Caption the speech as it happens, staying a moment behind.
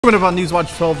Coming up on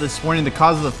NewsWatch 12 this morning, the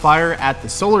cause of the fire at the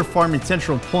solar farm in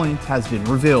Central Point has been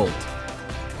revealed.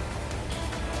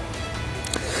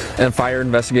 And fire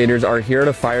investigators are here at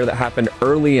a fire that happened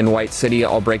early in White City.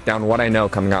 I'll break down what I know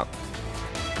coming up.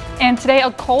 And today,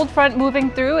 a cold front moving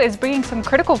through is bringing some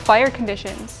critical fire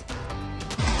conditions.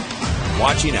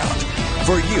 Watching out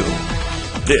for you.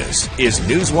 This is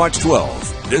NewsWatch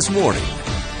 12 this morning.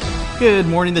 Good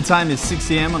morning. The time is 6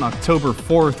 a.m. on October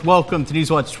 4th. Welcome to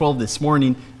NewsWatch 12 this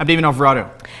morning. I'm David Alvarado.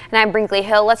 And I'm Brinkley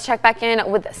Hill. Let's check back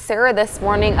in with Sarah this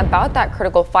morning about that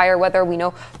critical fire weather. We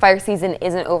know fire season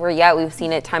isn't over yet. We've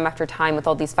seen it time after time with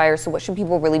all these fires. So what should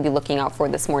people really be looking out for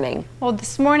this morning? Well,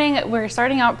 this morning we're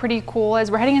starting out pretty cool. As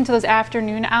we're heading into those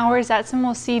afternoon hours, that's when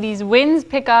we'll see these winds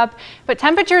pick up. But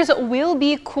temperatures will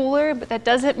be cooler, but that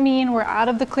doesn't mean we're out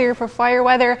of the clear for fire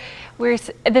weather.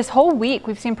 This whole week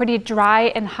we've seen pretty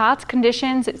dry and hot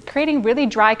conditions. It's creating really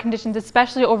dry conditions,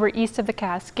 especially over east of the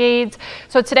Cascades.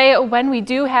 So today, when we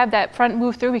do have that front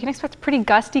move through, we can expect pretty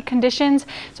gusty conditions.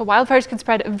 So wildfires can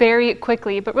spread very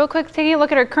quickly. But real quick, taking a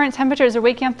look at our current temperatures. We're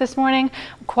waking up this morning,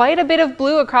 quite a bit of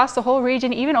blue across the whole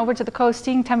region, even over to the coast,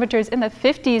 seeing temperatures in the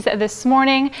 50s this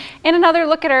morning. And another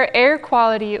look at our air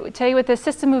quality. Today, with this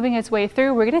system moving its way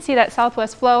through, we're going to see that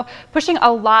southwest flow pushing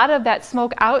a lot of that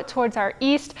smoke out towards our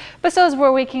east. But so as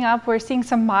we're waking up, we're seeing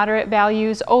some moderate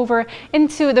values over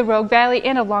into the Rogue Valley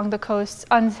and along the coast,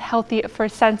 unhealthy for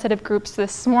sensitive groups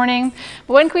this morning.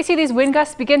 But when can we see these wind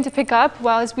gusts begin to pick up?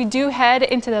 Well, as we do head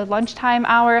into the lunchtime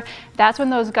hour, that's when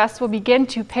those gusts will begin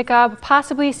to pick up,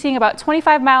 possibly seeing about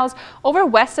 25 miles over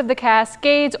west of the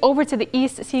Cascades, over to the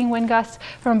east, seeing wind gusts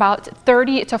from about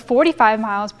 30 to 45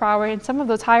 miles per hour, and some of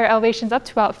those higher elevations up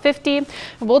to about 50. And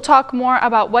we'll talk more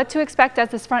about what to expect as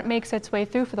this front makes its way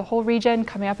through for the whole region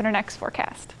coming up in our next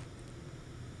forecast.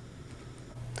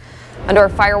 Under a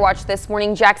fire watch this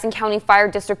morning, Jackson County Fire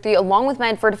District 3 along with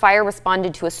Medford Fire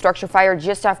responded to a structure fire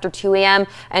just after 2 a.m.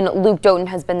 and Luke Doughton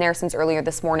has been there since earlier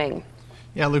this morning.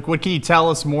 Yeah, Luke, what can you tell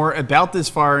us more about this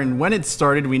fire and when it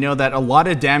started? We know that a lot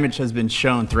of damage has been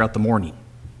shown throughout the morning.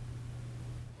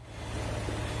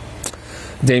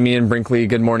 Damian, Brinkley,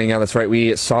 good morning. Yeah, that's right.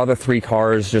 We saw the 3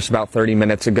 cars just about 30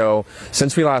 minutes ago.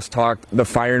 Since we last talked, the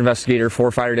fire investigator for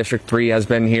Fire District 3 has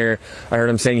been here. I heard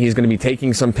him saying he's going to be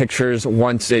taking some pictures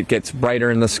once it gets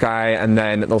brighter in the sky, and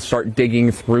then they'll start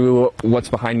digging through what's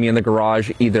behind me in the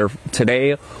garage either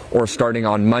today or starting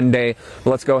on Monday. But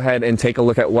let's go ahead and take a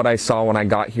look at what I saw when I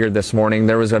got here this morning.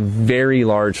 There was a very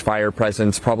large fire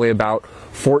presence, probably about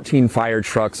 14 fire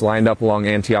trucks lined up along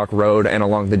Antioch Road and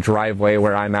along the driveway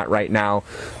where I'm at right now.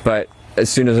 But as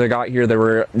soon as I got here, there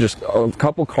were just a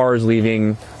couple cars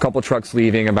leaving, a couple trucks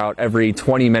leaving about every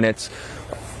 20 minutes.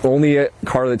 The only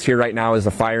car that's here right now is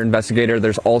the fire investigator.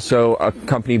 There's also a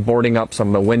company boarding up some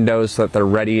of the windows so that they're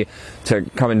ready to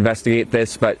come investigate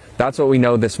this. But that's what we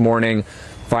know this morning.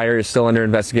 Fire is still under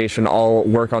investigation. I'll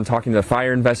work on talking to the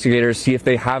fire investigators, see if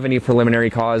they have any preliminary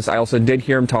cause. I also did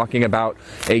hear him talking about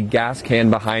a gas can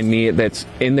behind me that's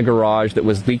in the garage that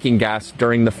was leaking gas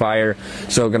during the fire.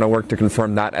 So going to work to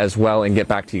confirm that as well and get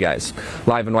back to you guys.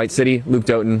 Live in White City, Luke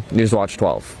Doughton, NewsWatch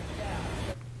 12.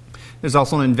 There's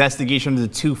also an investigation into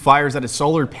the 2 fires at a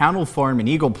solar panel farm in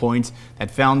Eagle Point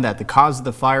that found that the cause of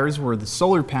the fires were the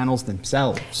solar panels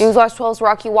themselves. NewsWatch 12's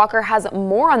Rocky Walker has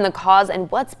more on the cause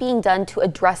and what's being done to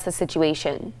address the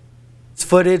situation. This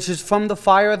footage is from the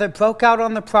fire that broke out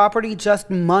on the property just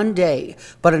Monday,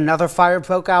 but another fire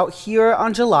broke out here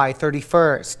on July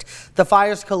 31st. The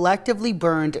fires collectively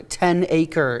burned 10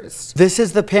 acres. This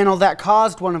is the panel that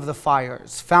caused one of the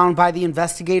fires, found by the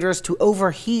investigators to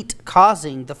overheat,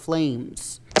 causing the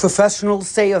flames. Professionals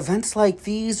say events like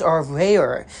these are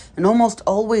rare and almost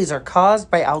always are caused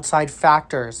by outside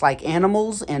factors like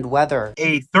animals and weather.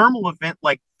 A thermal event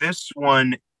like this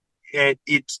one,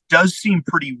 it does seem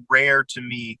pretty rare to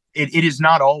me. It is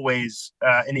not always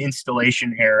an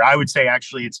installation error. I would say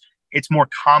actually it's more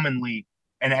commonly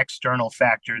an external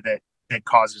factor that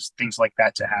causes things like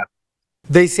that to happen.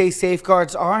 They say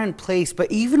safeguards are in place,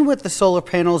 but even with the solar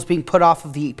panels being put off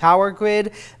of the power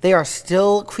grid, they are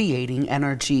still creating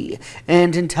energy.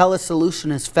 And until a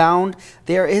solution is found,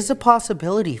 there is a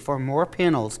possibility for more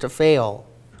panels to fail.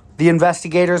 The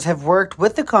investigators have worked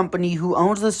with the company who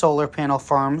owns the solar panel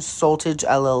farm, Soltage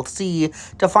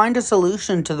LLC, to find a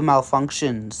solution to the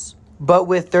malfunctions. But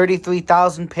with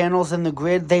 33,000 panels in the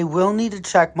grid, they will need to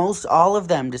check most all of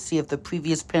them to see if the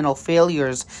previous panel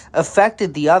failures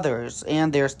affected the others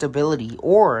and their stability,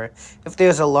 or if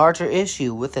there's a larger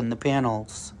issue within the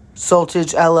panels.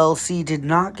 Soltage LLC did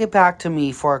not get back to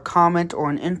me for a comment or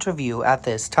an interview at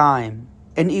this time.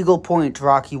 In Eagle Point,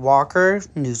 Rocky Walker,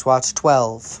 NewsWatch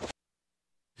 12.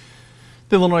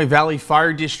 The Illinois Valley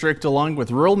Fire District, along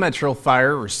with Rural Metro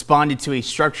Fire, responded to a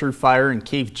structure fire in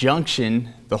Cave Junction.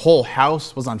 The whole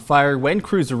house was on fire when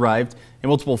crews arrived, and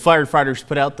multiple firefighters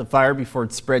put out the fire before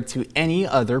it spread to any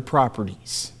other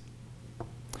properties.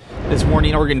 This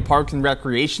morning, Oregon Parks and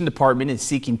Recreation Department is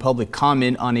seeking public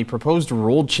comment on a proposed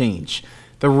rule change.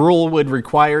 The rule would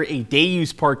require a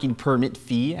day-use parking permit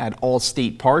fee at all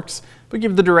state parks, but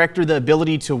give the director the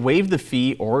ability to waive the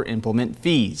fee or implement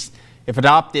fees. If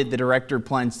adopted, the director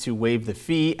plans to waive the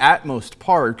fee at most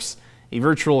parks. A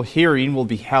virtual hearing will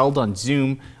be held on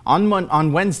Zoom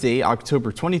on Wednesday,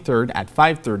 October 23rd at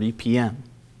 5:30 p.m.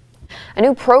 A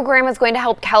new program is going to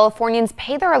help Californians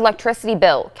pay their electricity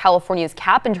bill. California's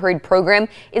Cap and Trade program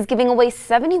is giving away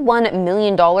 $71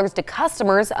 million to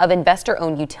customers of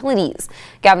investor-owned utilities.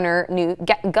 Governor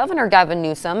Gavin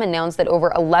Newsom announced that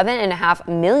over 11.5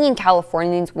 million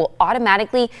Californians will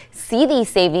automatically see these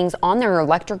savings on their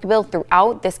electric bill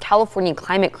throughout this California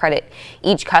climate credit.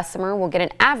 Each customer will get an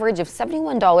average of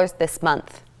 $71 this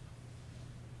month.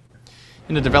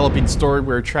 In a developing story,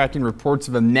 we're tracking reports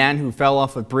of a man who fell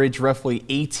off a bridge roughly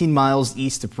 18 miles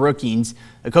east of Brookings.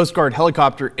 A Coast Guard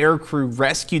helicopter air crew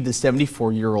rescued the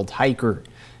 74-year-old hiker.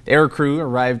 The air crew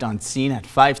arrived on scene at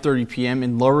 5:30 p.m.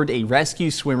 and lowered a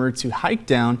rescue swimmer to hike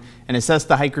down and assess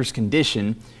the hiker's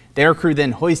condition. The air crew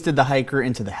then hoisted the hiker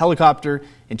into the helicopter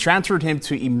and transferred him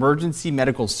to emergency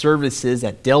medical services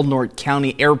at Del Norte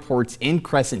County Airports in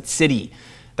Crescent City.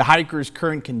 The hiker's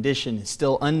current condition is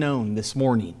still unknown this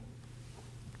morning.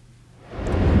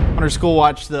 On our School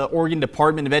Watch, the Oregon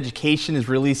Department of Education is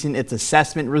releasing its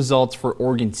assessment results for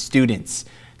Oregon students.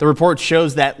 The report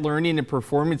shows that learning and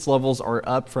performance levels are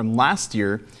up from last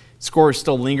year. Scores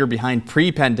still linger behind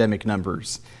pre-pandemic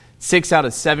numbers. 6 out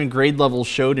of 7 grade levels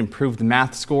showed improved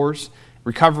math scores.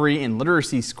 Recovery and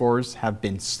literacy scores have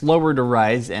been slower to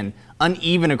rise and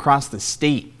uneven across the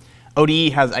state.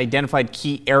 ODE has identified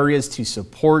key areas to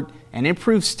support and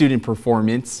improve student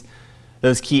performance.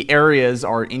 Those key areas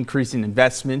are increasing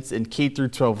investments in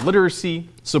K-12 literacy,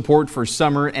 support for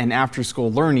summer and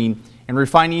after-school learning, and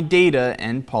refining data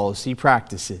and policy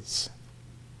practices.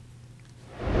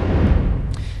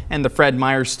 And the Fred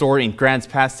Meyer store in Grants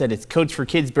Pass said its Coats for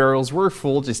Kids barrels were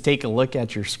full. Just take a look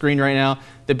at your screen right now.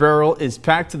 The barrel is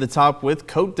packed to the top with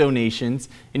coat donations.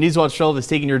 And NewsWatch 12 is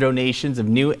taking your donations of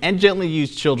new and gently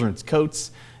used children's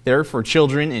coats. They're for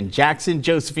children in Jackson,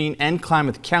 Josephine, and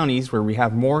Klamath counties, where we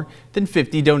have more than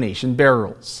 50 donation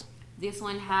barrels. This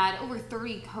one had over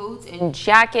 30 coats and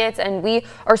jackets, and we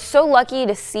are so lucky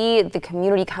to see the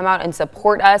community come out and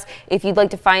support us. If you'd like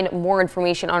to find more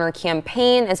information on our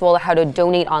campaign, as well as how to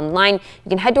donate online, you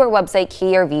can head to our website,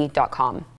 krv.com.